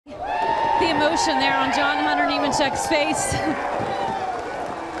the emotion there on Hunter Nemechek's face.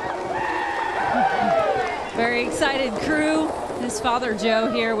 Very excited crew. His father,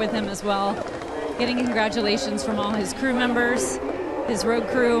 Joe, here with him as well. Getting congratulations from all his crew members, his road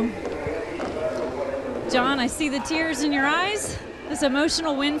crew. John, I see the tears in your eyes. This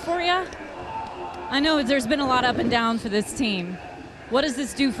emotional win for you. I know there's been a lot up and down for this team. What does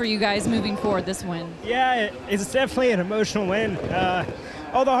this do for you guys moving forward, this win? Yeah, it's definitely an emotional win.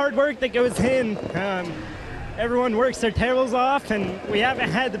 All the hard work that goes in, everyone works their tails off, and we haven't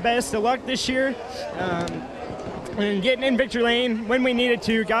had the best of luck this year. And getting in victory lane when we needed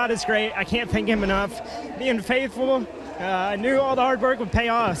to, God is great. I can't thank him enough. Being faithful, I knew all the hard work would pay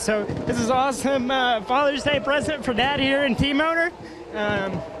off. So this is awesome Father's Day present for Dad here and team owner.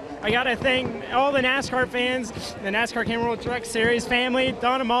 I got to thank all the NASCAR fans, the NASCAR Camera World Truck Series family,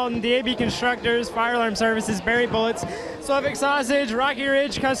 Donna Malton, DAB Constructors, Fire Alarm Services, Berry Bullets, Slavic Sausage, Rocky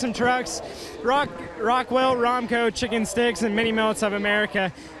Ridge Custom Trucks, Rockwell, Romco, Chicken Sticks, and Mini Melts of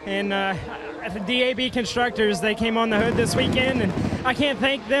America. And the DAB Constructors, they came on the hood this weekend, and I can't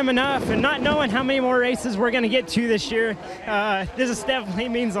thank them enough. And not knowing how many more races we're going to get to this year, this definitely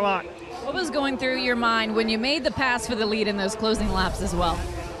means a lot. What was going through your mind when you made the pass for the lead in those closing laps as well?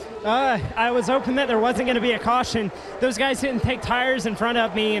 I was hoping that there wasn't going to be a caution. Those guys didn't take tires in front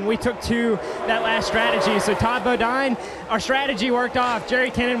of me, and we took two that last strategy. So Todd Bodine, our strategy worked off.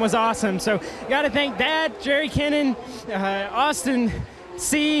 Jerry Kennan was awesome. So got to thank Dad, Jerry Kennan, Austin,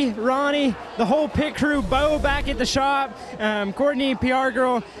 C, Ronnie, the whole pit crew, Bo back at the shop, Courtney, PR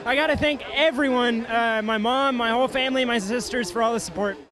girl. I got to thank everyone, my mom, my whole family, my sisters for all the support.